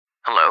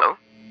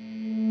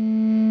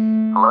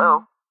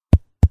Hello?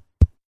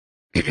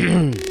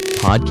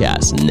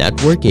 Podcast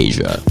Network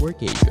Asia.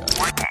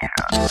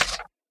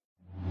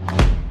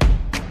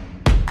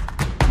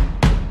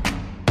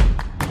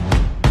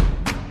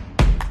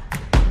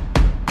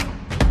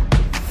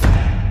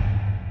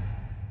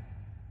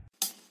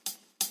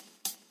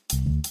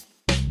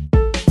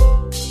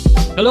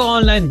 Hello,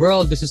 online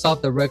world. This is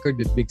Off the Record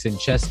with Biggs and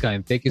Cheska,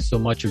 and thank you so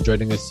much for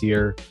joining us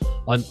here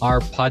on our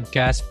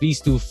podcast.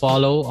 Please do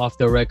follow Off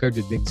the Record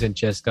with Biggs and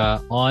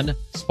Cheska on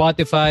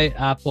Spotify,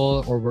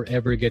 Apple, or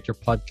wherever you get your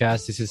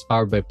podcasts. This is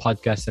powered by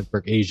Podcast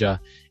Network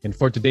Asia. And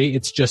for today,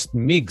 it's just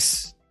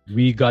Migs.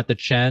 We got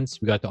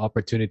the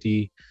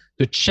opportunity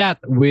to chat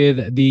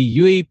with the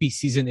UAAP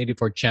Season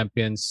 84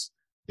 champions,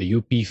 the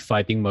UP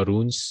Fighting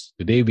Maroons.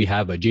 Today, we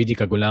have JD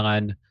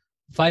Cagulangan,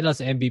 Finals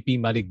MVP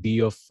Malik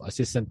Diof,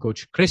 Assistant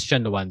Coach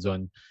Christian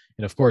Luanzon,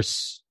 and of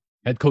course,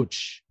 Head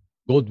Coach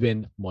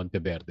Goldwin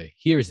Monteverde.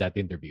 Here's that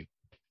interview.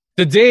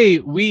 Today,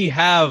 we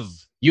have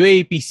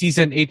UAAP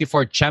Season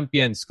 84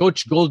 champions,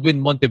 Coach Goldwin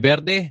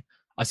Monteverde,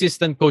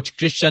 Assistant Coach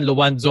Christian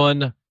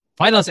Luanzon,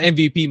 Finals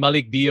MVP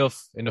Malik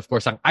Diof, and of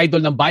course, ang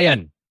idol ng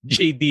bayan,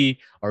 JD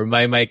or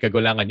Maymay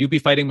Cagulangan.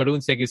 UP Fighting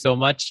Maroons, thank you so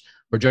much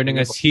for joining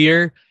us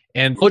here.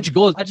 And Coach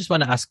Gold, I just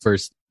want to ask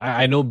first,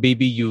 I know,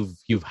 baby,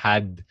 you've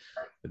had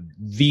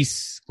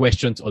these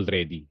questions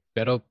already.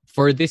 Pero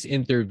for this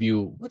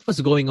interview, what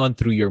was going on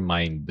through your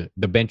mind,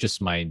 the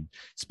bench's mind,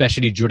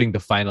 especially during the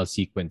final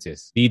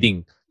sequences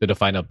leading to the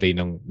final play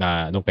nung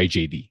kay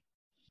JD?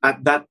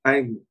 At that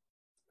time,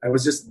 I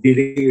was just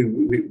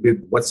dealing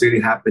with what's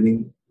really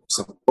happening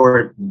sa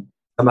court.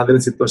 Tama din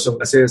ang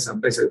sitwasyon kasi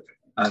sometimes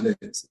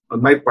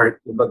on my part,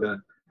 kumbaga,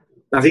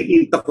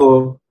 nakikita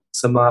ko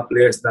sa mga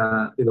players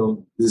na,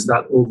 this is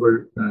not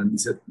over,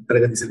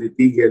 talagang hindi sila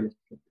titigil.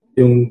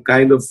 Yung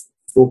kind of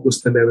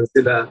focus na meron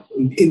sila.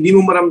 Hindi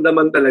mo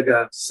maramdaman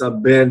talaga sa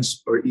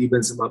bench or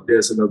even sa mga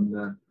players sa loob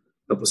na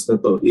tapos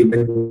na to.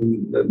 Even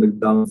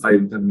nag-down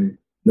 5 kami.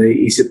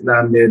 Naiisip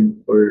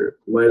namin or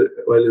while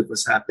it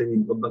was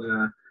happening,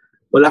 kumbaga,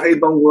 wala ka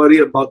ibang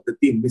worry about the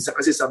team. Minsan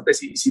kasi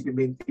sometimes iisipin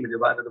mo yung team, di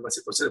ba? Ano naman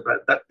sitwasyon.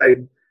 But at that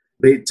time,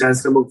 may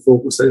chance na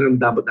mag-focus na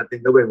lang dapat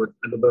natin gawin.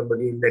 Ano ba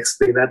maging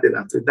next play natin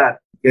after that?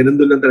 Kaya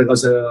nandun lang talaga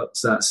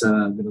sa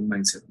ganung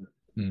mindset.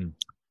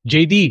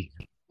 JD,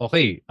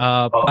 okay,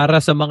 para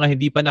sa mga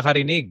hindi pa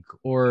nakarinig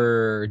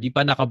or hindi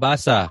pa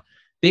nakabasa,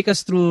 take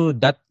us through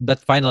that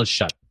final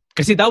shot.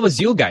 Kasi that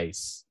was you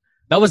guys.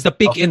 That was the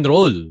pick and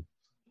roll.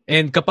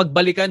 And kapag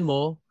balikan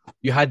mo,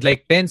 you had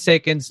like 10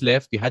 seconds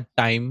left, you had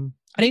time.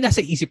 Ano yung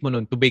nasa isip mo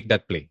nun to make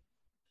that play?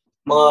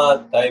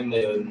 Mga time na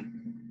yun,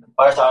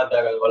 para sa akin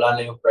talaga, wala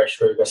na yung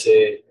pressure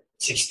kasi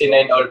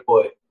 69 all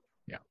po eh.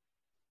 Yeah.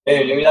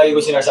 Yung lagi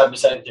ko sinasabi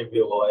sa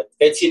interview ko,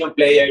 kahit sinong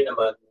player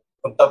naman,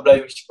 kung tabla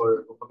yung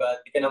score,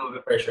 kumbaga, di ka na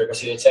mag-pressure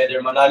kasi it's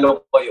either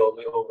manalo kayo,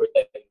 may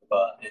overtime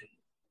pa. And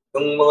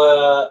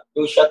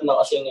yung shot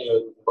na kasi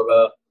ngayon,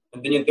 kumbaga,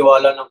 nandun yung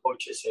tiwala ng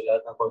coaches,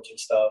 lahat ng coaching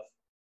staff.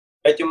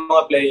 Kahit yung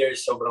mga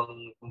players, sobrang,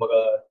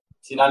 kumbaga,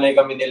 sinanay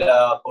kami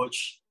nila,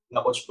 Coach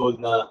Gold,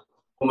 na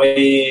kung may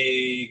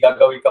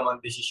gagawin ka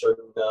mang desisyon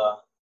na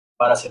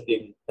para sa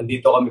team,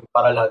 nandito kami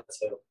para lahat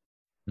sa'yo.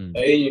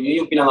 Yun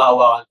yung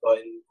pinangahawakan ko,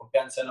 and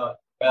kumpiyansa na.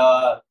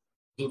 Kaya,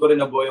 doon ko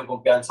rin nabuo yung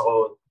kumpiyansa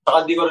ko.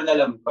 Saka di ko rin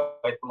alam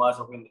kahit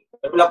pumasok yun.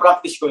 Pero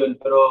na-practice ko yun,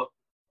 pero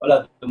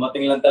wala,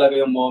 dumating lang talaga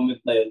yung moment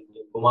na yun,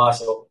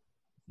 pumasok.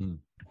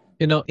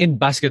 In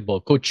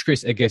basketball, Coach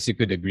Chris, I guess you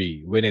could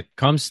agree, when it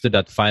comes to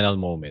that final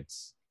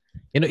moments,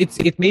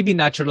 it may be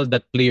natural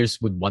that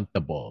players would want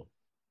the ball.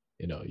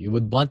 You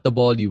would want the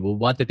ball, you would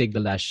want to take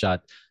the last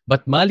shot.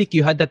 But Malik,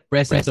 you had that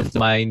presence of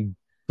mind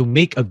to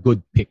make a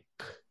good pick,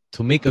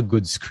 to make a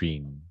good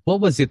screen. What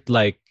was it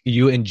like,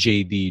 you and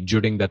JD,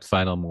 during that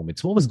final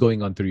moments? What was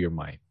going on through your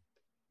mind?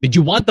 Did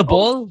you want the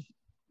ball?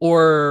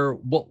 Or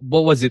what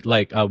was it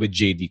like with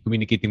JD,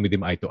 communicating with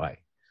him eye to eye?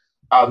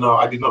 No,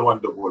 I did not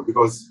want the ball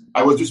because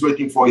I was just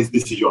waiting for his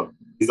decision.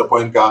 He's the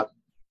point guard.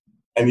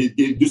 And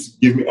he just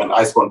gave me an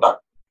eyes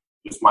contact.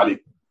 Just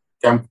Malik,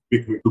 can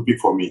pick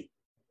for me.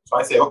 So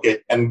I said,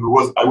 okay. And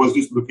I was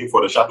just looking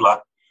for the shot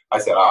clock. I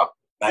said,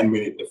 5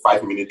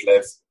 minutes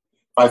left.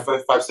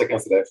 5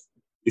 seconds left.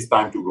 It's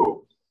time to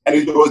go. And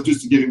it was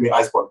just giving me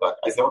eyes contact.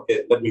 I said,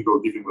 okay, let me go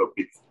give him a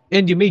pick.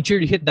 And you made sure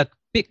you hit that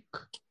pick.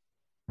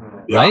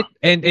 Yeah. Right?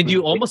 And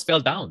you almost fell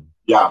down.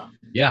 Yeah.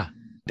 Yeah.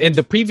 And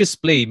the previous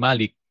play,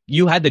 Malik,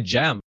 you had a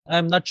jam.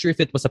 I'm not sure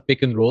if it was a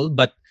pick and roll,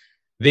 but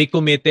they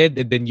committed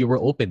and then you were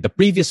open. The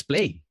previous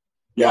play.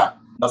 Yeah.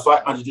 That's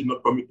why Angie did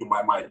not commit to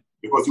my mind.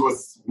 Because he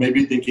was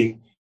maybe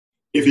thinking,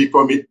 if he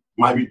commit,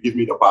 maybe give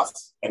me the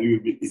pass. And it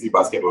will be easy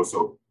basket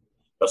also.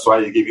 That's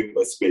why he gave him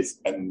the space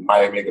and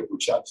Maya made a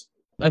good shot.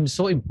 I'm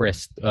so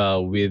impressed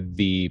with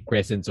the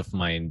presence of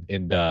mind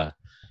and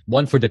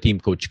one for the team,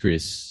 Coach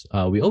Chris.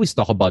 We always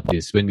talk about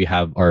this when we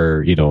have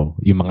our, yung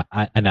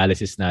mga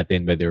analysis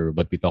natin, whether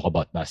what we talk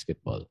about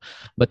basketball.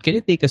 But can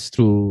you take us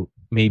through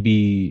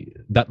maybe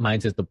that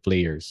mindset of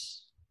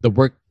players, the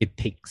work it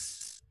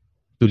takes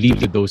to lead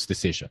to those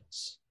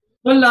decisions?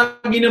 Well,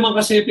 lagi naman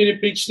kasi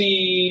pinipreach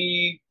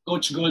ni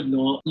Coach Gold,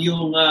 no,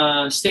 yung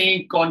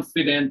staying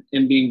confident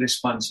and being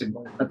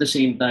responsible at the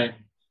same time.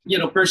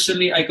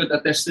 Personally, I could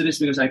attest to this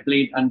because I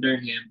played under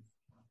him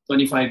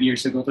 25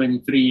 years ago,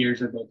 23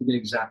 years ago to be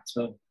exact.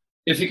 So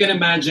if you can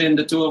imagine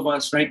the two of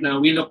us right now,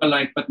 we look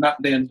alike, but back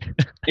then,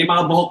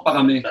 mga buhok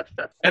pa kami.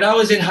 And I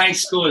was in high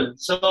school.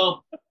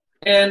 So,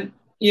 and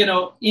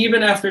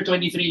even after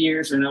 23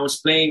 years when I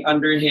was playing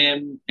under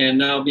him and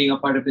now being a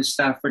part of his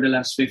staff for the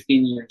last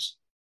 15 years,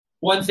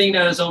 one thing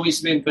that has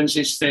always been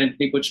consistent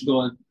kay Coach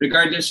Gold,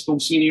 regardless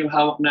kung sino yung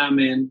hawak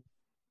namin,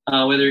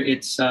 whether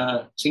it's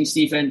St.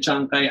 Stephen,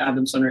 Chankay,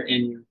 Adamson, or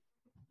Enyo,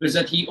 is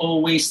that he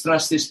always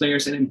trusts his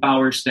players and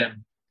empowers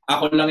them.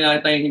 Ako lang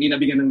yata yung hindi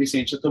nabigyan ng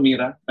lisensya,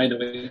 tumira, by the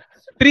way.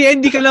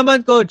 3ND ka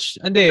naman, Coach.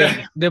 Hindi,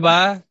 di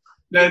ba?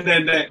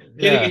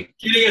 Hindi.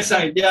 Kidding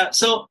aside, yeah.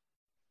 So,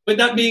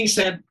 with that being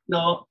said,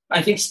 no,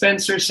 I think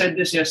Spencer said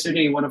this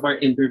yesterday in one of our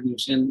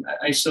interviews, and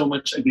I so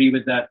much agree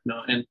with that.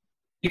 No, and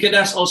you can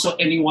ask also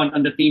anyone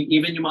on the team,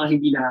 even yung mga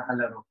hindi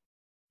nakakalaro.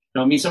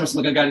 No, minsan mas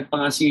magagalit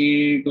pa nga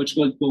si Coach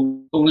Gold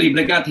kung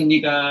libre ka at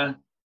hindi ka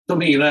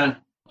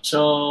tumira.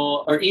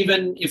 So, or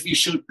even if you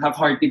shoot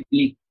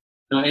half-heartedly,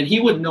 no, and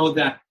he would know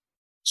that.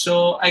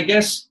 So, I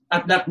guess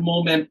at that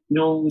moment,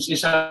 nung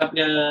sinasabi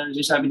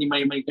ni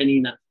Maymay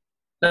kanina,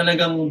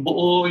 talagang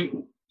buo,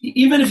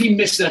 even if he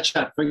missed that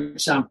shot, for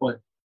example,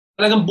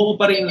 talagang buo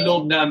pa rin yung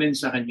loob namin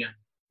sa kanya,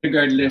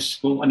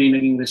 regardless kung ano yung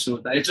naging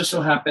resulta. It just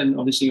so happened,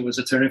 obviously, it was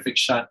a terrific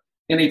shot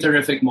in a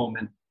terrific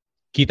moment.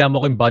 Kita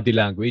mo ko yung body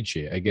language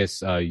eh. I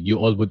guess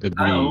you all would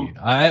agree.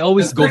 I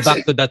always go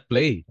back to that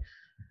play.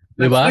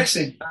 Diba?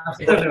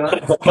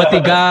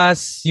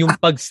 Matigas, yung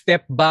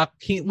pag-step back,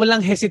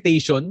 walang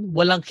hesitation,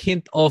 walang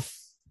hint of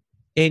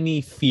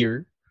any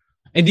fear.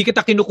 Hindi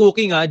kita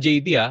kinukuking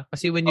JD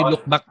kasi when you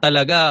look back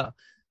talaga,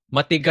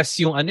 matigas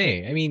yung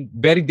I mean,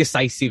 very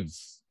decisive.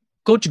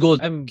 Coach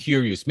Gold, I'm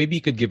curious, maybe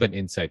you could give an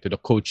insight to the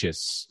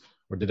coaches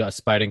or to the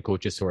aspiring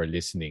coaches who are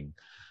listening.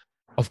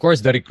 Of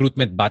course, the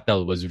recruitment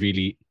battle was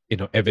really,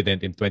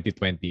 evident in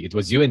 2020. It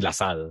was you and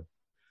LaSalle.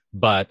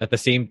 But at the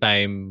same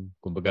time,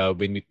 kumbaga,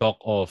 when we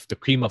talk of the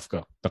cream of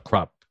the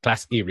crop,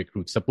 Class A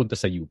recruits, napunta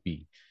sa UP.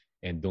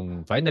 And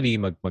finally,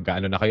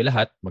 mag-ano na kayo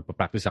lahat,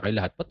 magpa-practice na kayo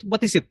lahat. But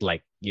what is it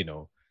like,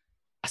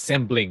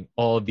 assembling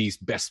all these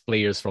best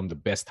players from the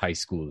best high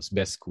schools,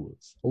 best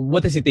schools?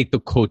 What does it take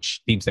to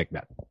coach teams like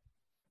that?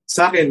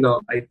 Sa akin,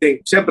 I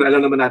think, syempre,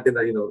 alam naman natin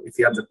na, if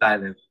you have the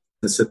talent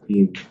as a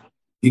team,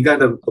 you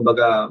gotta,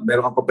 kumbaga,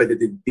 meron kang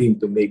competitive team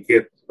to make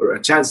it or a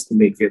chance to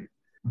make it.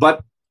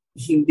 But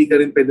hindi ka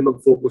rin pwede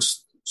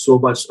mag-focus so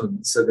much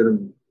on sa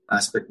ganung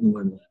aspect ng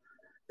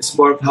It's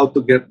more of how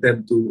to get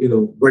them to,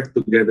 work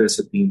together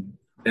as a team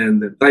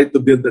and try to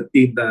build a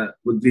team that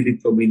would really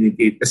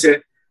communicate.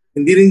 Kasi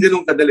hindi rin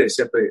ganun kadali.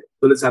 Siyempre,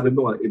 tulad sabi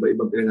mo,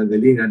 iba-ibang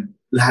pinangagalingan.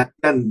 Lahat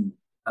yan,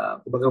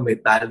 kumbaga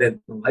may talent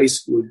ng high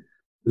school.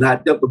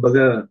 Lahat yan,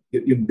 kumbaga,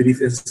 yung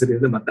belief in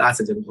sarili na mataas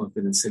at yung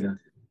confidence sila.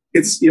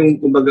 It's yung,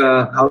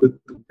 kumbaga, how to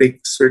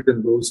take certain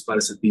roles para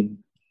sa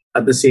team.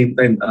 At the same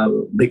time,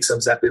 make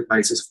some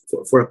sacrifices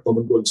for a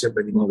common goal.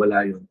 Siyempre, hindi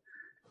mawala yun.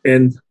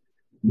 And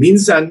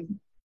minsan,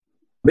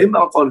 may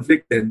mga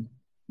conflict din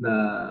na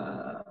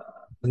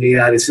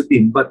nangyayari sa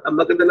team. But ang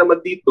maganda naman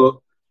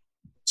dito,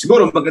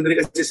 siguro maganda rin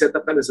kasi set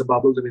up ka na sa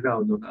bubble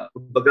kanina. Na,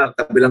 kumbaga,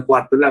 kabilang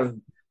kwarto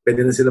lang,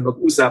 pwede na sila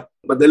mag-usap.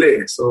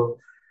 Madali eh. So,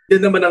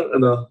 yan naman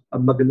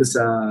ang maganda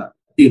sa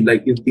team.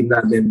 Like yung team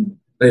namin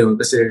ngayon.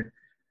 Kasi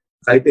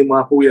kahit yung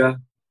mga kuya,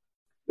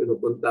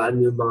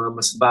 pinupuntaan yung mga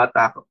mas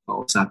bata,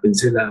 kausapin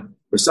sila.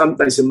 Or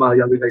sometimes yung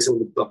mga younger guys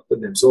will talk to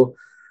them. So,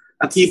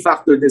 a key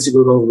factor din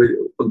siguro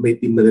pag may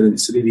team na ganun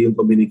is really yung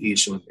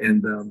communication.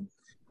 And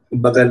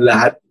kumbaga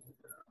lahat,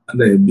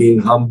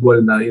 being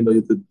humble na,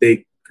 you could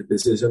take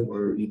criticism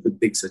or you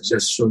could take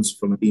suggestions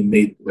from a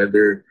teammate,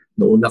 whether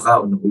nauna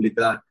ka o nahuli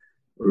ka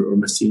or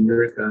mas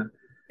senior ka.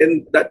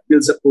 And that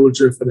builds a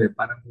culture for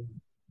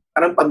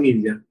parang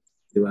pamilya.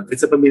 Diba?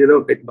 Kahit sa pamilya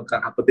naman, kahit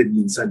magkakapatid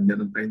minsan,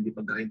 ganun tayo hindi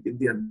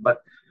pagkakaintindihan.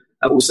 But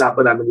ang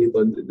usapan namin dito,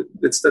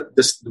 let's not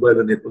just dwell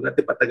on it. Huwag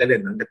natin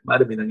patagalin. Hanggat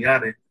marami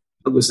nangyari,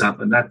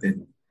 pag-usapan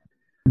natin.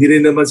 Hindi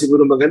rin naman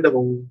siguro maganda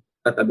kung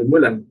tatabi mo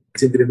lang.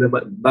 Kasi hindi rin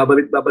naman,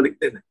 babalik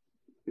din.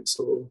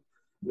 So,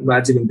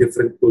 imagine in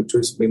different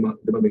cultures, may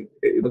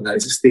ibang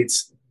sa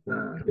States,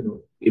 na,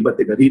 iba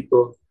tiga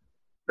rito.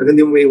 Hanggang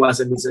hindi mo may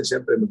iwasan minsan,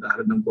 syempre,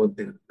 magkakaroon ng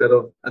konti.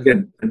 Pero,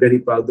 again, I'm very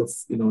proud of,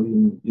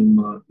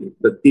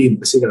 the team.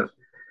 Kasi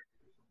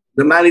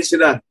na-manage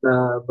sila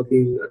na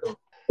maging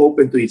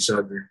open to each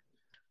other.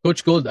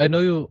 Coach Gold, I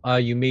know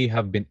you may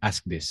have been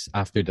asked this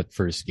after that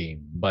first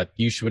game, but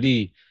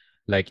usually,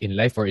 like in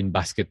life or in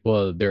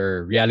basketball, there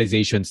are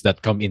realizations that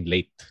come in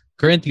late.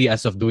 Currently,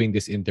 as of doing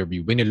this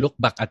interview, when you look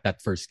back at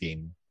that first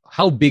game,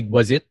 how big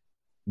was it?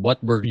 What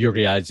were your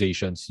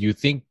realizations? You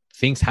think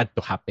things had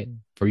to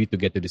happen for you to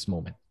get to this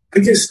moment?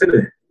 I guess,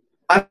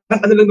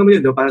 ano lang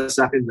naman yun, para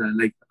sa akin na,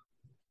 like,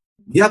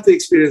 you have to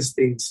experience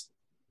things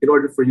in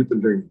order for you to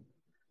learn.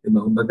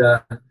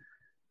 Kumbaga,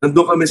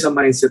 nandun kami sa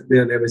mindset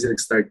na yun, ever since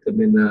nag-start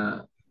kami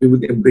na we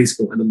would embrace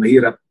kung ano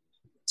mahirap.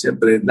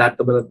 Siyempre,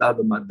 lahat naman ng tao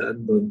dumadaan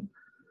doon.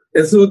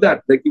 And through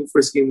that, like yung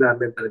first game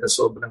namin talaga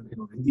sobrang,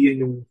 hindi yun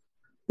yung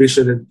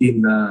vision ng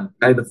team na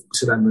kind of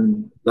gusto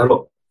namin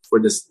laro for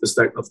the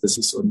start of the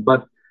season.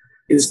 But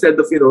instead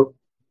of,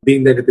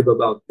 being negative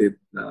about it,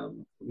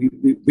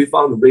 we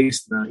found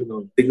ways na,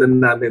 tignan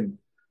namin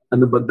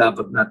ano ba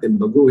dapat natin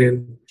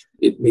baguhin.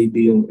 It may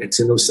be yung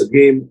X and O sa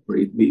game, or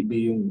it may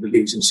be yung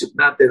relationship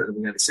natin, ano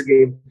nangyari sa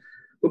game.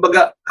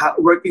 Kumbaga,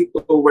 working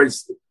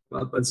towards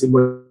pansin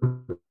mo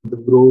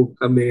grow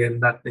kami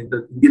and not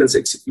hindi lang sa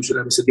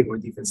execution namin sa game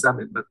or defense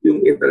namin, but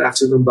yung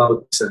interaction ng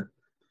bawat isa.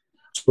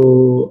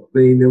 So,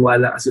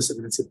 naniniwala kasi sa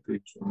ganun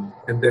situation.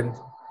 And then,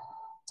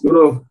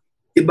 siguro,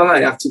 iba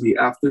nga actually,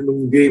 after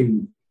nung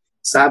game,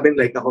 sa amin,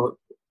 like ako,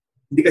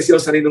 hindi kasi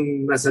ako sanay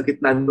nung nasa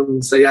gitna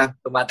nung saya,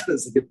 tumatalo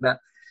sa gitna.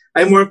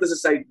 I'm more of the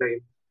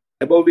sideline.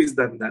 I've always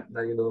done that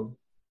na,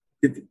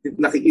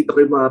 nakikita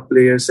ko yung mga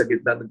players sa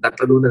gitna,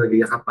 nagtatalo na,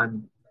 nagyakapan.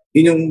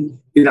 Yun yung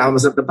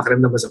pinakamasarap na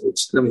pakiramdam sa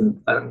coach. Alam mo yun,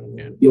 parang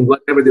yung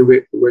whatever they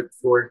work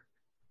for,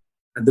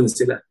 nandun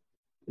sila.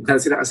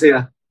 Kung sila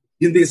kasaya,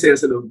 yun din saya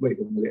sa loob mo.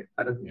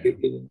 Parang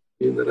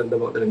yung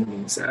naramdaman ko talaga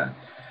sa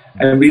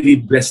I'm really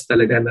blessed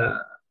talaga na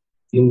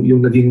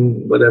yung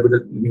naging whatever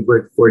that we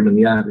worked for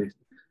nangyari.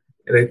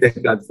 And I thank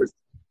God for it.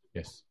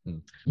 Yes.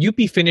 UP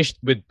finished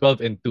with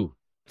 12-2.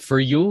 For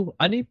you,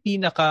 ano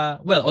yung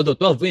although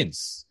 12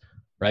 wins,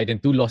 right?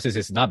 And 2 losses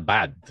is not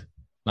bad.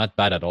 Not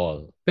bad at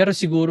all. Pero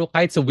siguro,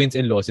 kahit sa wins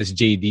and losses,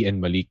 JD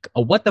and Malik,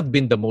 what have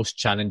been the most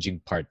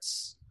challenging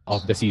parts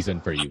of the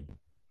season for you?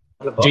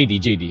 Ano ba?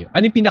 JD.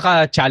 Ano yung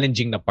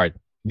pinaka-challenging na part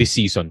this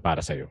season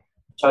para sa'yo?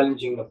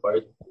 Challenging na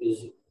part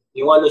is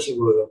yung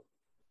siguro,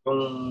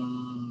 yung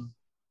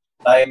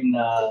time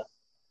na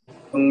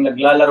kung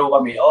naglalaro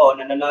kami,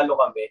 nananalo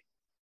kami,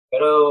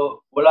 pero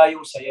wala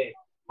yung saya eh.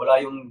 Wala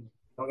yung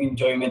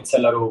enjoyment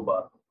sa laro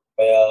ba.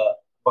 Kaya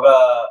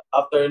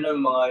after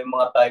nun, yung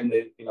mga time na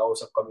yun,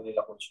 pinausap kami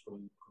nila Coach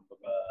Cool.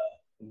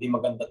 Hindi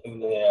maganda ito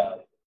yung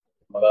nangyayari.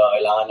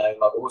 Kailangan namin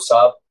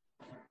mag-usap,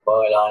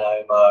 kailangan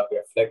namin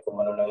mag-reflect kung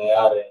ano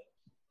nangyayari.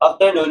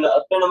 After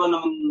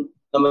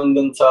naman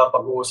dun sa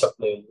pag-uusap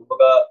na yun,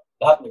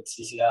 lahat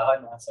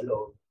nagsisiyahan sa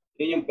loob.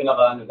 Yun yung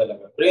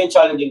talaga. Pero yung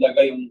challenging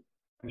talaga yung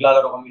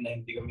naglalaro kami na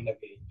hindi kami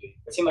nag-enjoy.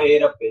 Kasi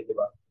mahirap di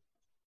ba?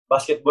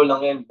 Basketball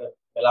lang yan,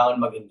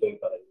 kailangan mag-enjoy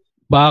pa rin.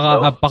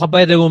 Baka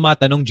pwede mo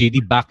matanong,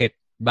 JD, bakit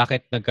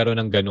nagkaroon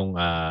ng ganong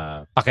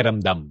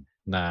pakiramdam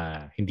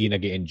na hindi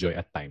nag-enjoy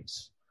at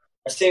times?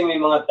 Kasi may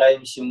mga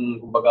times yung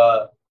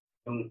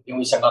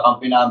isang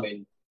kakampi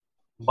namin,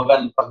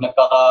 pag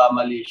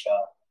nagkakamali siya,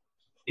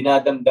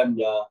 dinadamdam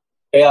niya,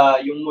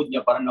 kaya yung mood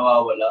niya parang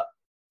nawawala.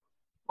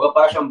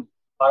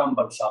 Parang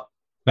bagsak.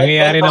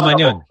 Nangyayari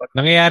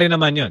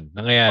naman yun.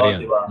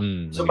 Diba?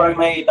 So parang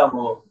makikita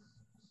mo,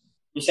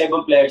 yung sa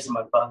ibang players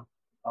naman, parang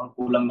ang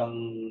kulang ng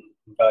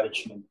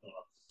encouragement.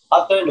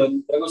 After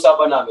nun,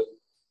 nag-usapan namin,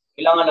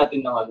 kailangan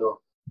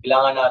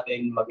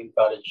natin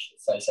mag-encourage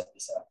sa isa't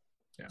isa.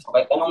 Yeah. So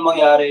kahit anong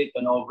mangyari,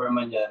 turnover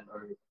man yan,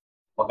 or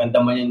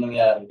maganda man yan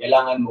nangyari,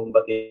 kailangan mong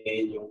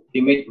batiin yung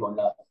teammate mo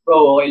na,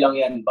 bro, okay lang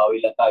yan,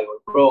 bawi lang tayo.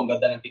 Bro, ang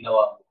ganda ng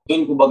ginawa.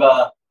 Doon,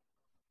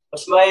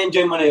 mas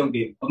ma-enjoy mo na yung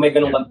game pag may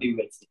ganun kang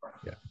teammates.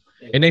 Yeah.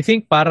 And I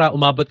think para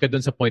umabot ka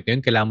doon sa point na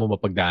yun, kailangan mo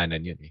mapagdaanan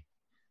yun eh.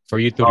 For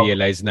you to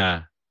realize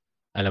na,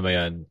 alam mo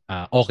yun,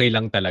 okay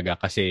lang talaga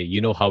kasi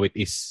you know how it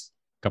is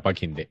kapag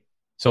hindi.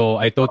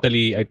 So I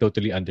totally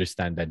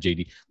understand that,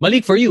 JD.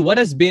 Malik, for you, what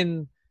has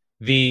been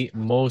the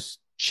most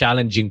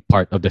challenging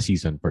part of the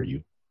season for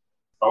you?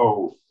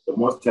 The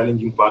most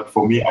challenging part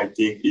for me, I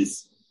think,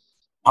 is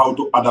how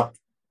to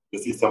adapt the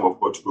system of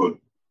Coach Gold.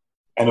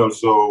 And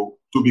also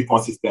to be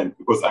consistent,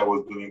 because I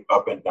was doing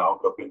up and down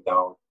and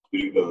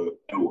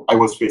I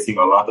was facing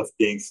a lot of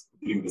things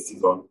during the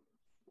season.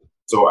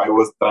 So I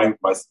was trying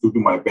to do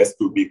my best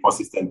to be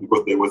consistent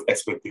because they was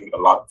expecting a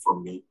lot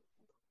from me.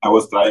 I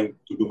was trying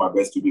to do my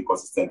best to be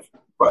consistent,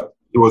 but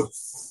it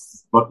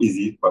was not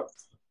easy, but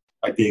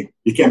I think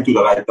it came to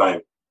the right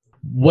time.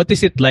 What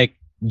is it like,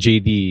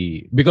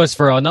 JD? Because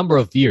for a number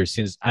of years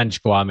since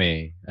Ange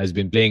Kwame has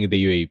been playing in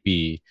the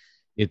UAP,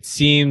 it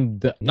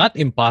seemed not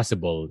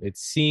impossible. It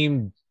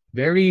seemed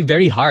very,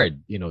 very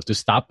hard, to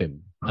stop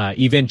him.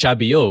 Even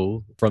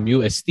Chabio from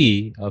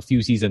UST a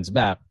few seasons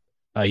back,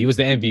 he was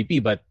the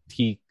MVP, but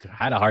he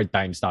had a hard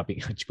time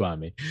stopping Ange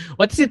Kwame.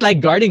 What is it like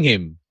guarding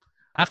him?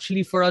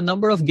 Actually, for a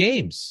number of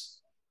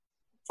games.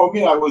 For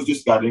me, I was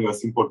just guarding a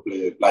simple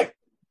player.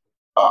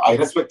 I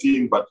respect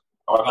him, but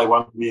what I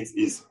want means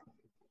is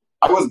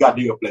I was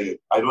guarding a player.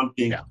 I don't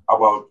think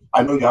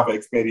I know you have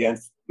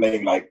experience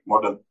playing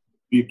more than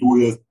 2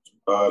 years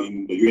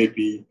in the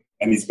UAP,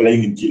 and he's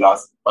playing in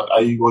Gilas, but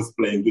I was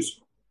playing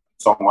just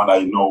someone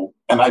I know,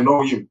 and I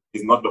know him.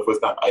 It's not the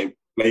first time I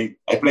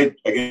played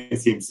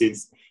against him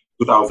since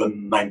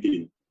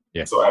 2019.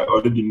 Yes. So I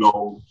already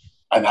know,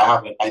 and I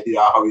have an idea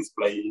how he's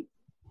playing.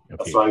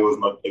 Okay. So I was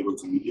not able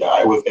to.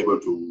 I was able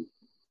to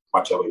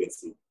match up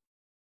against him.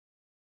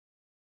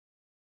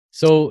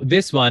 So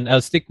this one,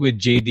 I'll stick with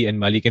JD and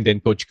Malik, and then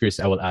Coach Chris,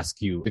 I will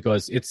ask you,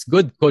 because it's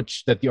good,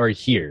 Coach, that you are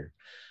here.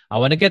 I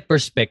want to get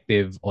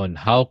perspective on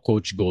how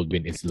Coach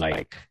Goldwyn is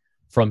like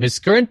from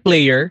his current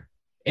player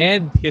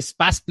and his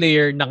past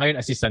player na ngayon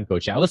assistant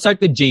coach. I will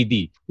start with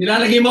JD.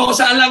 Nilalagay mo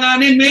ako sa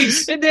alanganin,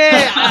 Migs. Hindi!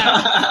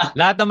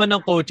 Lahat naman ng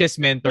coaches,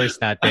 mentors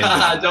natin.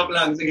 Joke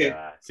lang,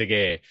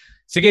 sige.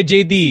 Sige,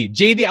 JD.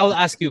 JD, I will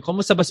ask you,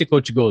 kamusta ba si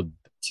Coach Gold?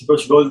 Si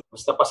Coach Gold,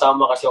 basta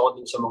pasama kasi ako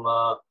dun sa mga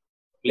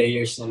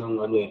players na nung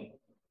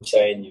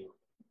sa inyo.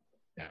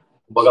 Yeah.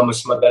 Kumbaga,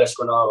 mas madalas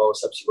ko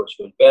nakakausap si Coach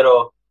Gold.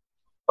 Pero,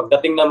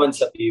 pagdating naman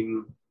sa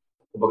team,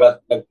 kumbaga,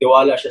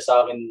 nagtiwala siya sa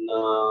akin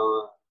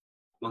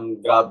ng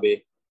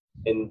grabe.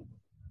 And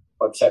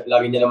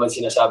lagi niya naman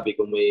sinasabi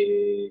kung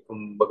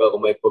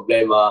may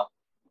problema,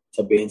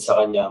 sabihin sa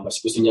kanya. Mas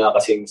gusto niya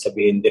kasing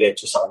sabihin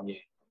diretso sa kanya.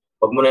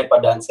 Huwag mo na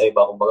ipadaan sa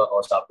iba, kumbaga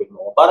kausapin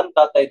mo ako. Parang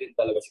tatay din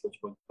talaga si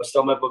Coach Gold.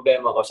 Basta may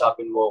problema,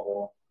 kausapin mo ako.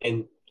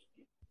 And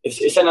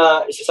isa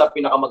sa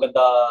pinakamaganda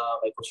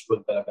kay Coach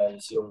Gold talaga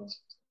is yung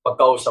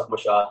pagkausap mo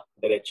siya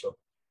diretso.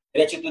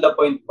 Diretso to the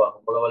point ba?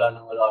 Kumbaga wala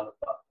nang ano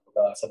pa.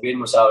 Kumbaga,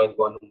 sabihin mo sa akin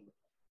kung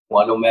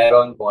anong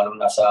meron, kung anong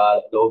nasa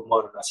loob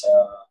mo, anong nasa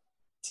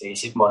sa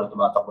isip mo, anong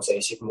tumatakbo sa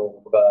isip mo.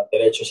 Kumbaga,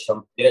 diretso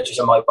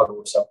siya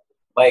makipag-usap.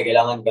 May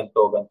kailangan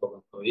ganito.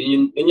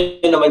 Yun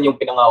naman yung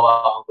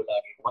pinangawakan ko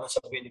lagi. Kung ano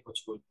sabihin ni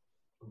Coach Gold,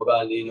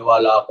 kumbaga,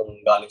 niniwala akong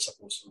galing sa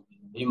puso.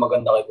 Yung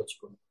maganda kay Coach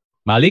Gold.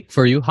 Malik,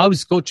 for you, how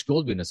is Coach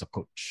Goldwyn as a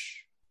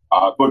coach?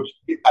 Coach,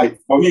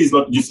 for me, he's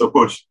not just a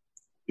coach.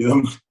 He's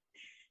an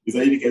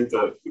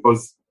educator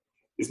because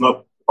it's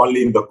not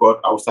only in the court,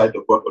 outside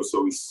the court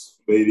also is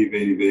very,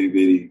 very, very,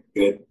 very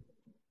great.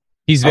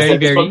 He's very.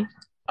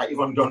 I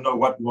even don't know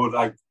what word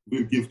I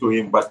will give to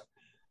him, but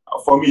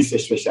for me, it's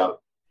special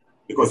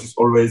because he's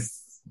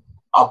always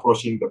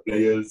approaching the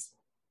players.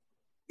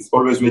 He's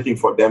always waiting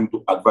for them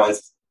to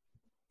advise,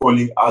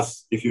 calling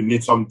us if you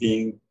need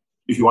something.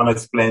 If you want to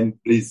explain,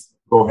 please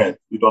go ahead.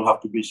 You don't have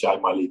to be shy,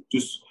 Malik.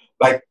 Just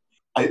I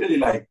really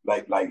like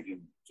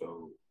him.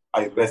 So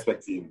I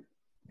respect him.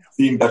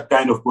 Seeing that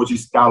kind of coach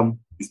is calm.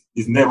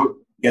 He's never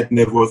get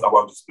nervous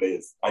about his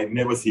players. I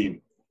never see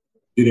him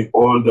during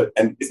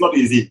and it's not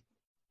easy.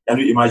 Can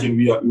you imagine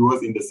we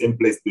was in the same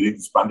place during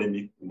this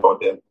pandemic in the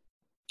hotel?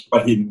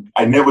 But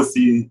I never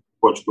see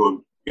Coach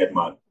Gold get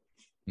mad.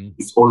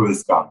 He's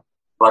always calm.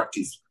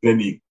 Practice,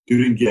 training,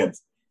 during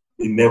games.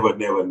 He never.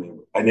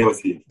 I never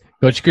see him.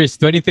 Coach Chris,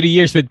 23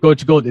 years with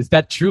Coach Gold. Is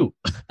that true?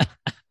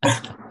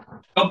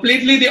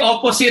 Completely the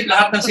opposite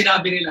lahat ng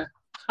sinabi nila.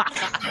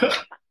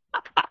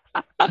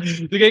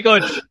 Sige,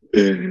 Coach.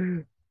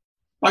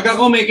 Pag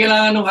ako may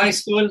kailangan ng high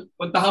school,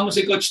 puntahan mo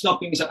si Coach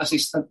Nock, yung isang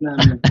assistant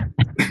namin.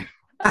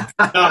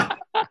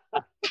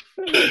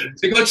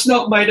 Si Coach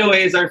Nock, by the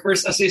way, is our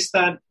first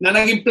assistant na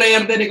naging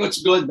player din ni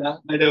Coach Gold,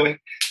 by the way.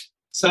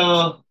 So,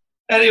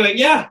 anyway,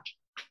 yeah.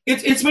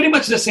 It's pretty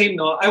much the same,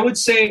 no? I would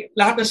say,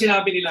 lahat ng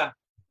sinabi nila,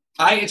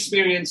 I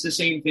experienced the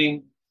same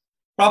thing.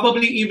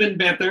 Probably even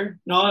better,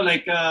 no?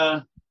 Like,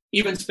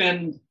 even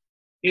spend,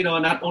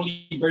 not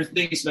only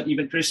birthdays, but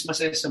even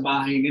Christmases sa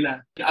bahay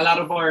nila. A lot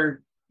of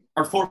our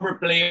former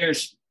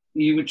players,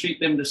 we would treat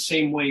them the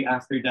same way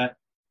after that.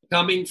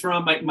 Coming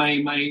from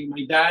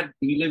my dad,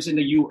 he lives in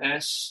the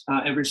US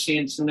ever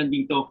since nung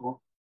nandito ko.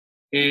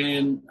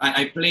 And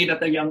I played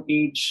at a young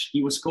age.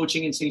 He was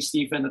coaching in St.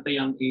 Stephen at a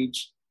young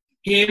age.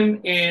 Him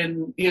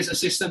and his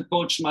assistant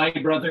coach, my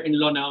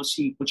brother-in-law now,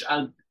 Coach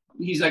Al,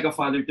 he's like a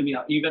father to me,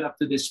 even up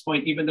to this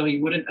point, even though he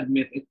wouldn't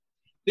admit it.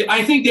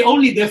 I think the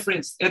only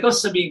difference, I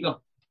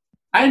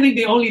think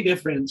the only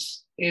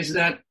difference is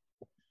that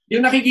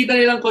yung nakikita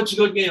nilang Coach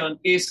Gold ngayon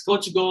is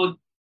Coach Gold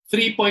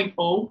 3.0,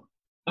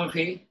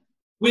 okay?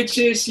 Which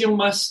is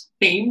yung mas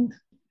tamed.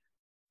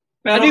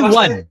 Pero ano yung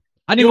 1?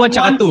 Ano yung 1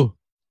 tsaka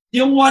 2?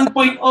 Yung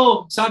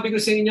 1.0, sabi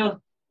ko sa inyo,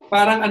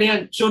 parang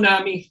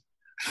tsunami.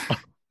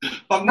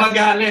 Pag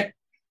magalit.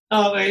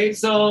 Okay,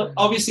 so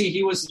obviously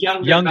he was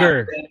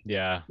younger. Back then,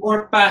 yeah.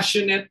 More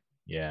passionate.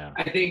 Yeah.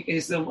 I think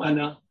is the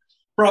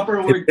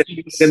proper word to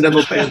use.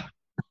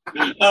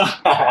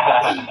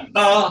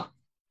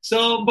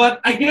 So, but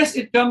I guess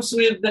it comes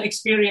with the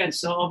experience.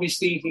 So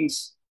obviously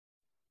he's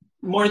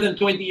more than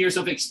 20 years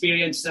of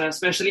experience,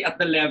 especially at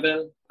the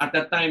level. At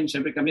that time,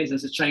 syempre kami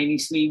as a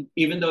Chinese league,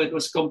 even though it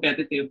was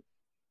competitive.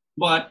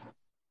 But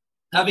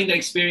having the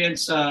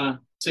experience sa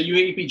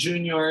UAAP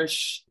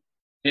juniors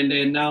and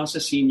then now sa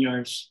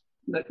seniors,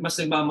 mas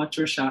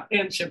nagmamature siya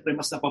and syempre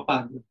mas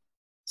napapagod.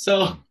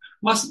 So,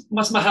 mas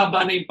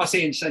mahaba na yung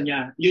pasensya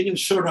niya. Yun yung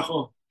sure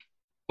ako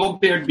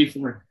compared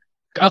before.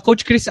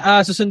 Coach Chris,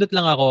 susundot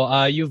lang ako.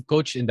 You've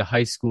coached in the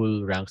high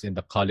school ranks, in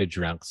the college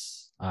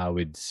ranks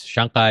with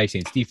Shanghai,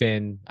 St.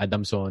 Stephen,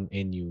 Adamson,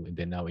 NU, and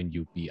then now in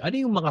UP. Ano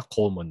yung mga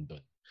common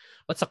doon?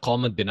 What's a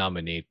common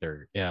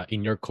denominator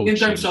in your coaching?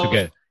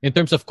 In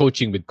terms of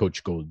coaching with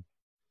Coach Gold?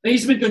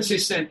 He's been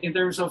consistent in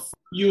terms of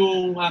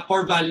yung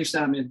core values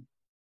namin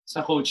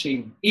sa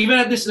coaching.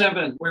 Even at this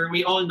level where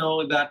we all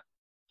know that,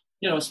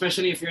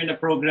 especially if you're in a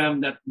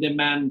program that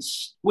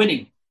demands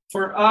winning.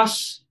 For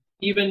us,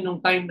 even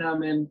nung time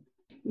namin,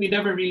 we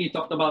never really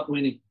talked about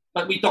winning.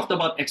 But we talked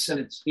about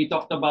excellence. We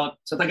talked about,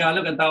 sa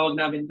Tagalog, ang tawag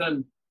namin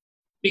doon,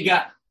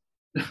 piga.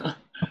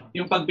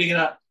 Yung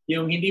pagbiga,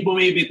 yung hindi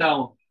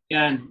bumibitaw.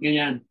 Yan,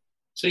 ganyan.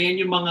 So yan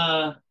yung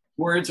mga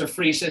words or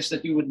phrases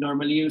that you would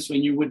normally use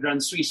when you would run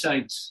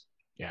suicides.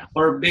 Yeah.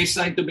 Or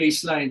baseline to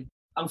baseline.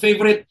 Ang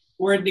favorite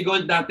word ni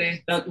Gold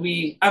dati that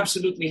we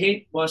absolutely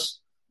hate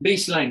was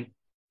baseline.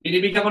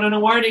 Binibigyan ko na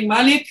ng warning,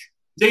 Malik,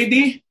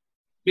 JD,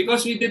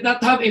 because we did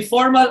not have a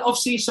formal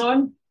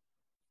off-season.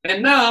 And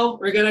now,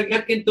 we're gonna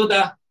get into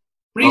the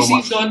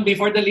pre-season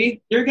before the league.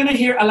 You're gonna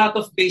hear a lot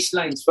of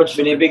baselines. Coach,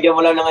 binibigyan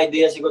mo lang ng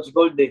idea si Coach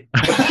Gold eh.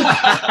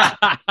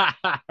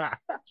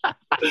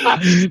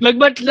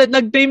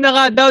 Nag-tame na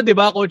nga daw, di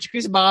ba, Coach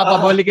Chris? Baka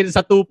pabalikin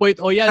sa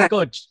 2.0 yan,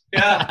 Coach.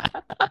 Yeah.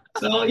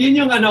 So,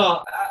 yun yung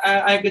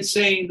I could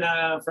say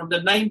na from the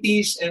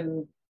 90s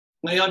and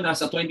ngayon,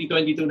 nasa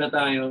 2022 na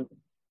tayo,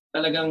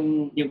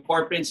 talagang yung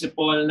core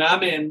principle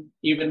namin,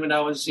 even when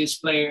I was his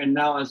player and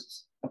now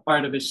as a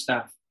part of his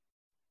staff,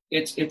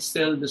 it's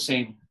still the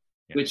same,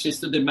 which is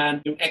to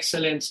demand yung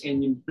excellence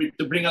and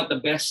to bring out the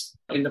best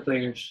in the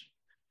players.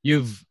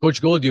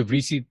 Coach Gold, you've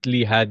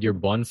recently had your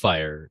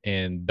bonfire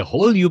and the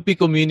whole UP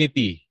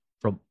community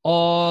from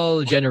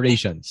all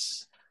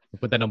generations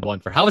pupunta ng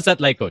bonfire. How was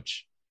that like,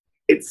 Coach?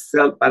 It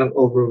felt parang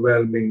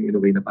overwhelming in a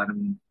way na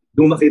parang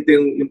doon makita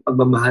yung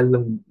pagmamahal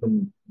ng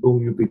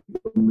buong UP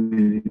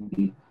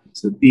community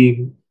sa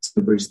team, sa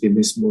university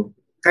mismo.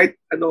 Kahit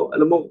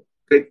alam mo,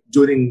 kahit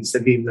during sa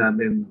game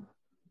namin,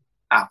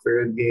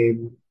 after a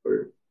game,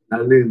 or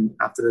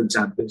after a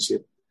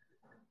championship,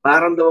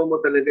 parang daw mo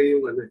talaga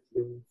yung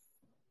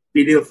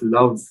feeling of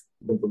love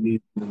ng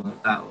community ng mga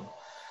tao.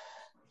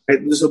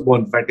 Kahit doon sa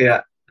bonfire, kaya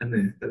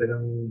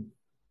talagang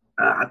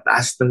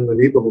ataas ng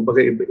libo.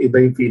 Kumbaga, iba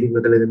yung feeling ko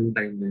talaga ng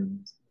time na yun.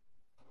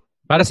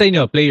 Para sa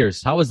inyo, players,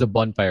 how was the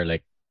bonfire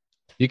like?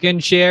 You can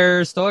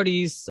share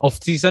stories.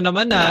 Off-season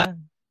naman na.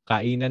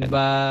 Kainan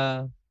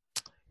ba?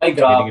 Ay,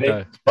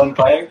 grabe.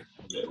 Bonfire?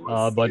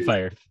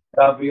 Bonfire.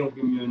 Grabe yung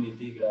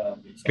community.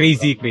 Grabe.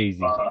 Crazy.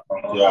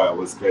 Yeah, it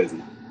was crazy.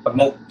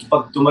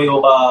 Pag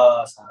tumayo ka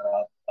sa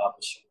harap,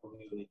 tapos yung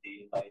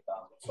community, nakita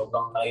mo.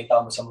 Sobrang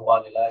nakita mo sa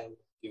mukha nila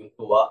yung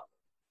tuwa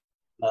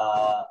na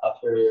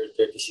after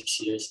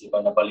 36 years, di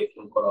ba, nabalik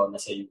yung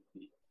corona sa UP.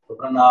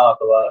 Sobrang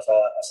nakakatawa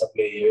as a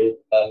player.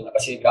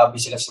 Kasi grabe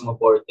sila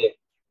sumuporte.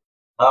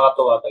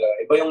 Nakakatawa talaga.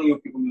 Iba yung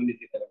UP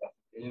community talaga.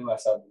 Yun yung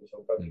masabi ko.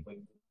 Sobrang iba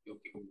yung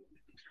UP community.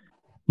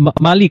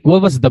 Malik,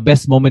 what was the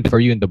best moment for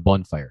you in the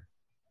bonfire?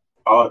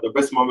 The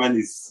best moment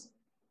is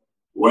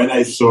when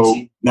I saw...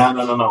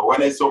 No.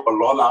 When I saw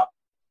Lola,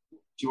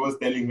 she was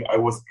telling me I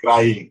was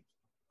crying.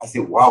 I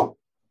said, wow.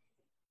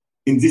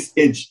 In this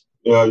age,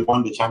 you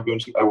won the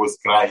championship, I was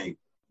crying.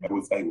 I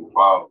was like,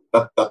 wow.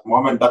 That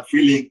moment, that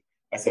feeling,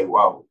 I said,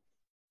 wow.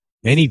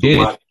 Many did.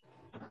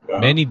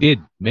 Yeah. Many did.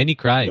 Many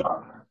cried.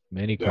 Yeah.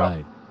 Many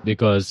cried.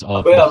 Because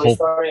of the hope.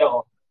 Sorry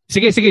ako.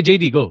 Sige,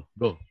 JD, go.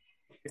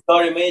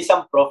 Sorry, may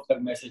isang prof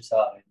nag-message sa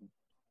akin.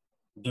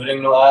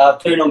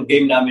 After nung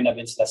game namin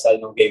against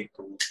Lasal nung game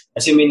 2.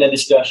 Kasi may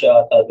na-discuss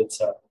siya ata doon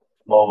sa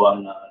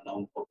MOA na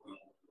naumpok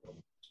yung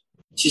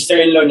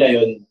sister-in-law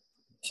niya yun.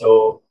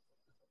 So,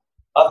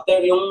 after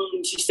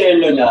yung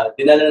sister-in-law niya,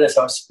 dinala na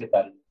sa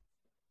hospital.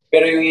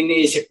 Pero yung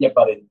iniisip niya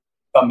pa rin,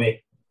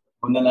 kami,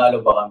 kung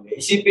nanalo ba kami.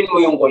 Isipin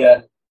mo yung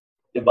kuyan,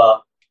 di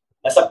ba?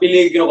 Nasa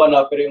peligro ka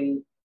na, pero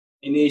yung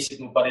iniisip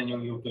mo pa rin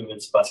yung UP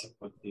Men's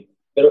Basketball team.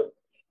 Pero,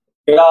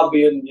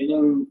 grabe yun.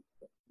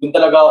 Yun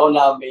talaga ako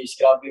na-amaze.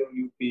 Grabe yung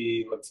UP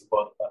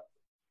magsuporta.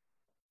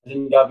 Kasi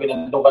grabe,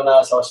 nandun ka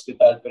na sa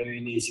hospital, pero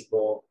iniisip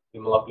mo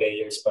yung mga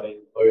players pa rin,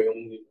 or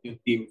yung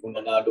team kung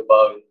nanalo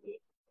ba.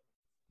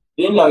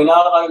 Yun lang,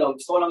 nakakano.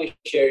 Gusto ko lang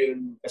i-share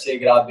yun kasi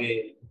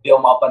grabe, hindi ako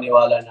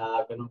makapaniwala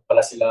na ganun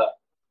pala sila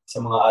sa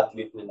mga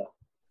athlete nila.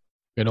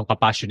 Ganun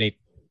ka-passionate.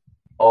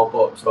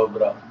 Opo,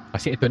 sobra.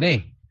 Kasi ito na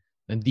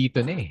nandito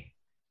na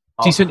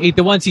Season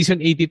 81, Season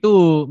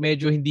 82,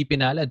 medyo hindi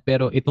pinalad,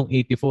 pero itong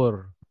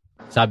 84,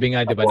 sabi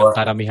nga, di ba, ng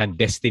karamihan,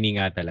 destiny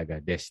nga talaga.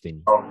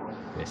 Destiny.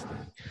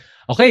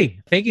 Okay,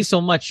 thank you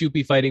so much, UP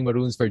Fighting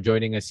Maroons, for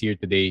joining us here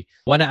today.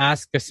 Wanna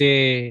ask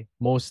kasi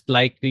most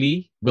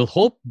likely, we'll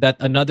hope that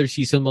another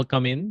season will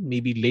come in,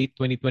 maybe late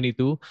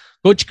 2022.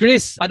 Coach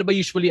Chris, ano ba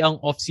usually ang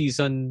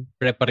off-season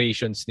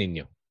preparations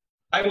ninyo?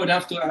 You would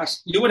have to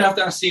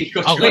ask si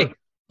Coach Okay, Gold.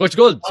 Coach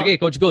Gold. Sige,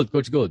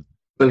 Coach Gold.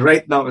 Well,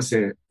 right now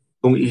kasi,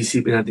 kung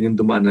iisipin natin yung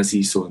dumaan na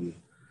season,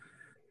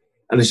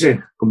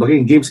 kumbaga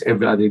yung games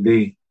every other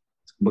day.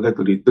 Kumbaga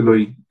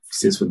tuloy-tuloy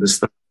since from the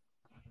start.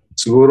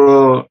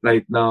 Siguro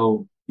right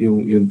now,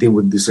 yung team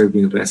would deserve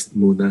yung rest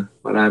muna.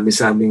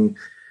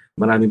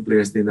 Maraming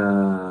players din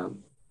na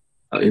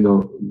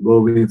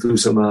going through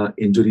some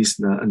injuries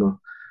na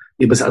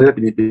iba sa kanila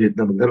pinipilit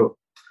na maglaro.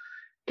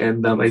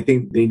 And I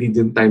think they need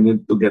yung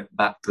time to get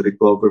back to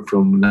recover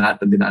from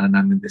lahat ng dinaanan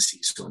namin this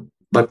season.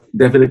 But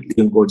definitely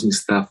yung coaching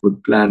staff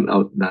would plan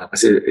out na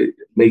kasi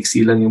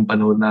maiksi lang yung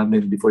panahon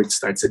namin before it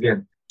starts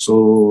again.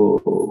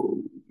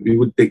 So we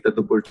would take that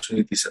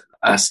opportunity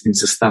as in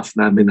sa staff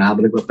namin na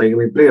habang nagpapahinga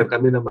may player,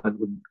 kami naman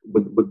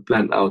would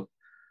plan out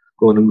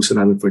kung anong gusto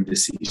namin for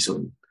this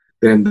season.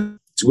 Then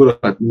siguro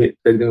pwede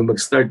naman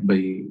mag-start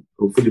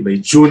hopefully by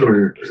June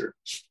or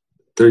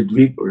third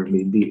week or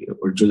maybe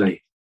or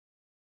July.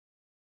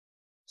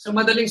 Sa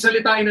madaling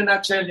salita, in a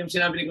nutshell, yung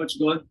sinabi ni Coach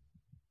Gold,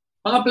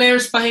 mga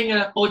players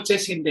pahinga,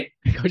 coaches hindi.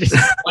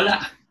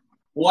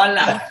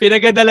 Wala.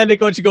 Pinagdala ni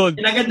Coach Gold.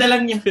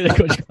 Pinagdala niya.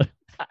 Coach Gold.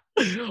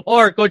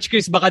 Or, Coach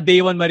Chris, baka day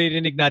one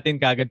maririnig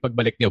natin kagad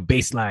pagbalik niyo.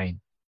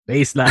 Baseline.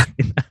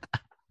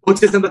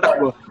 Coaches ng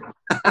tatakbo.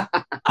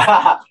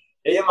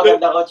 Yung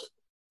maganda, Coach.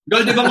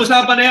 Gold, di ba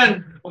usapan na yan?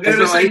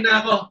 Mag-resign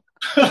na ako.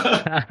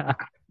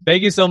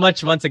 Thank you so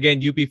much once again,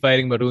 UP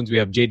Fighting Maroons.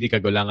 We have JD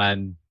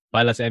Cagulangan,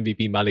 Palas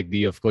MVP Malik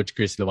Diof, Coach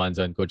Chris Luanzo,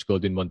 and Coach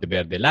Goldwin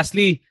Monteverde.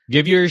 Lastly,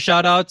 give your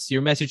shout-outs,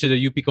 your message to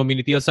the UP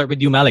community. I'll start with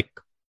you, Malik.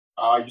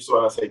 I just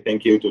want to say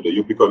thank you to the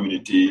UP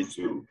community,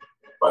 to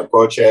my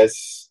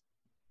coaches,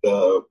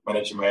 the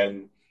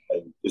management,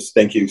 and just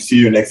thank you.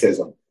 See you next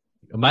season.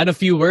 A man of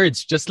few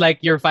words, just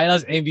like your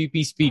finals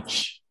MVP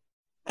speech.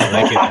 I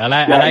like it. I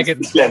like it.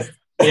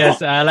 Yes,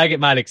 I like it,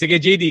 Malik. Sige,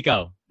 JD,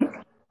 ikaw.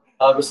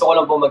 Gusto ko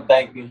lang po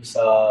mag-thank you sa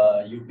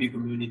UP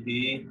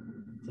community,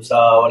 sa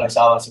walang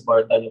sawang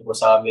suporta niyo po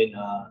sa amin.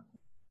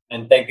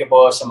 And thank you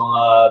po sa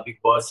mga big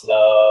boss, sila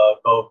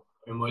Go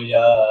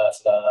Remulla,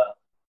 sila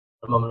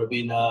Ma'am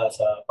Rubina,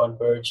 sa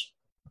Converge.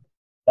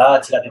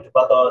 Lahat, sila Tito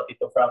Pato,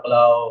 Tito Frank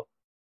Lau.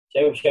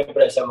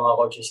 Siyempre sa mga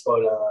coaches ko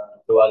na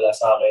tuwala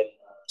sa akin.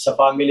 Sa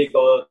family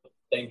ko,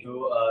 thank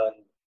you.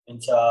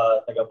 And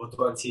sa taga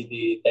Butuan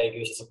City, thank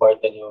you sa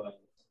suporta niyo.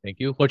 Thank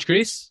you. Coach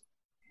Chris?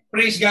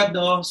 Praise God,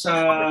 no,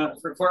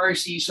 for our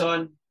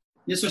season.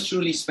 This was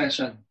truly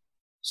special.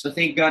 So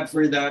thank God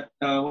for that.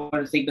 I want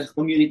to thank the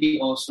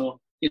community also.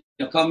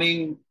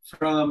 Coming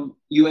from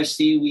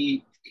UST,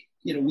 we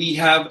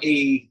have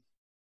a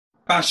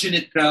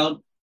passionate crowd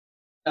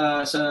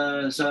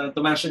sa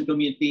Tomasian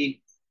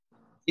community.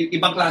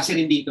 Ibang klase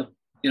rin dito.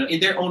 In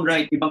their own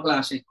right, ibang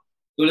klase.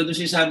 Tulad ng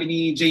sinasabi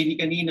ni JD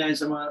kanina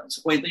sa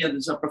kwento yan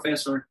sa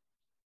professor.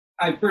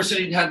 I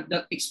personally had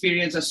that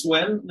experience as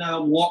well na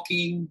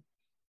walking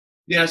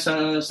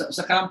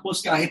sa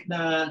campus kahit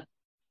na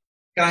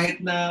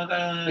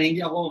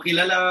hindi ako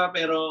kilala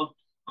pero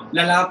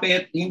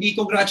lalapit, hindi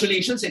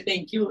congratulations,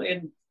 thank you,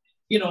 and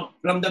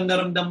ramdam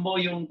na ramdam mo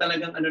yung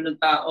talagang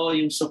ng tao,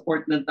 yung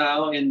support ng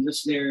tao, and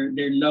just their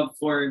love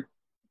for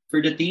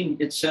the team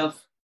itself.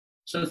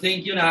 So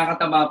thank you,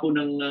 nakakataba po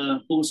ng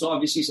puso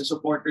obviously sa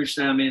supporters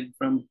namin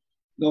from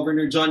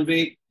Governor John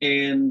Vic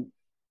and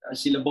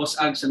sila Boss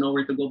Ag sa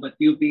Nowhere to Go But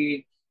UP,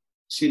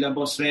 sila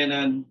Boss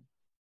Renan,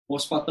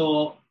 Boss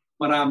Pato,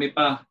 marami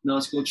pa,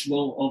 si Coach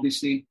Bo,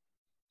 obviously.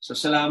 So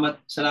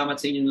salamat sa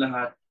inyong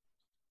lahat.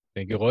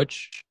 Thank you,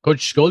 Coach.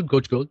 Coach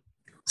Gold.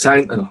 Sa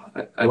akin,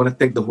 I want to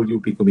thank the whole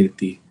UP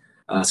community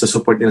sa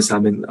support nila sa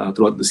amin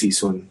throughout the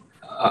season.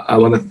 I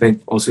want to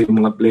thank also yung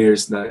mga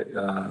players na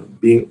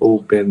being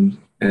open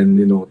and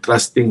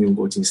trusting yung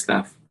coaching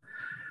staff.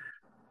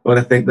 I want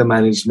to thank the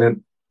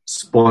management,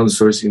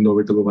 sponsors,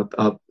 Nowhere to Go But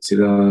Up,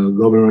 sila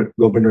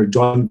Governor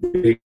John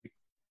Vic,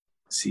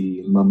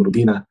 si Ma'am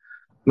Rubina,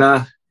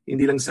 na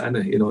hindi lang sa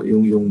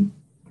yung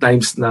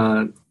times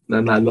na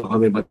nanalo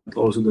kami, but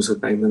also doon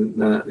sa time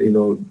na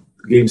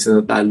games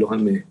na natalo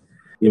kami.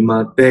 Yung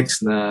mga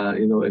text na,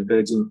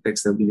 encouraging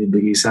text na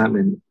binibigay sa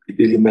amin, it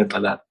really meant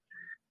a lot.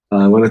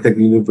 I want to thank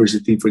the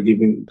university for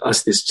giving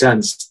us this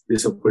chance,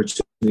 this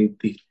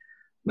opportunity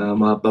na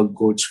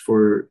makapag-coach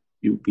for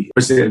UP.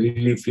 Personally, I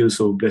really feel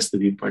so blessed to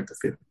be part of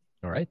it.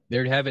 All right,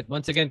 there you have it.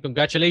 Once again,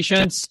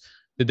 congratulations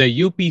to the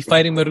UP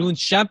Fighting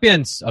Maroons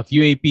champions of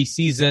UAP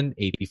Season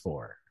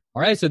 84.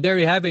 All right, so there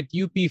you have it.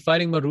 UP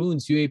Fighting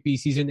Maroons, UAP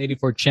Season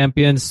 84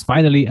 champions,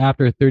 finally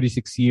after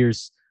 36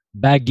 years,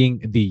 bagging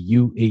the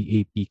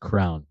UAAP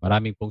crown.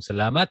 Maraming pong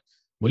salamat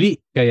muli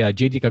kay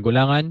JD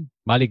Cagulangan,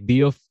 Malik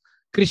Diof,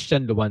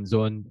 Christian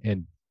Luanzon,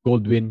 and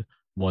Goldwin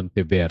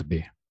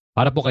Monteverde.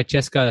 Para po kay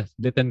Cheska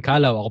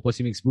Litancalaw, ako po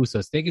si Mix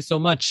Bustos. Thank you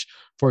so much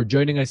for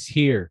joining us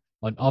here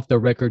on Off the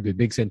Record with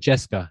Biggs and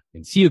Cheska,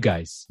 and see you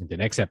guys in the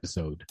next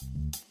episode.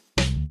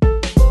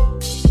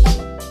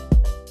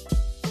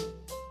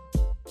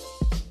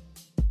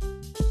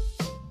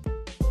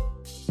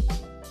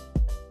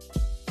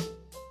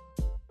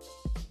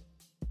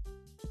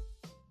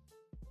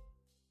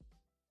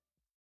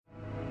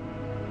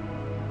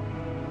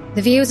 The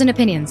views and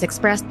opinions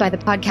expressed by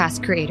the podcast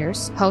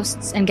creators,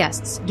 hosts, and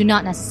guests do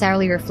not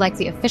necessarily reflect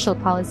the official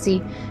policy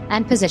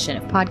and position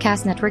of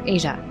Podcast Network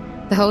Asia,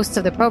 the hosts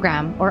of the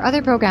program, or other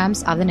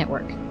programs of the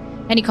network.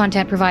 Any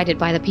content provided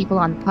by the people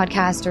on the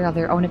podcast are of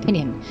their own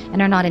opinion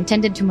and are not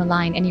intended to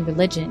malign any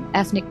religion,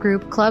 ethnic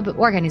group, club,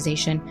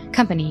 organization,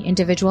 company,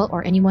 individual,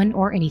 or anyone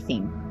or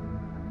anything.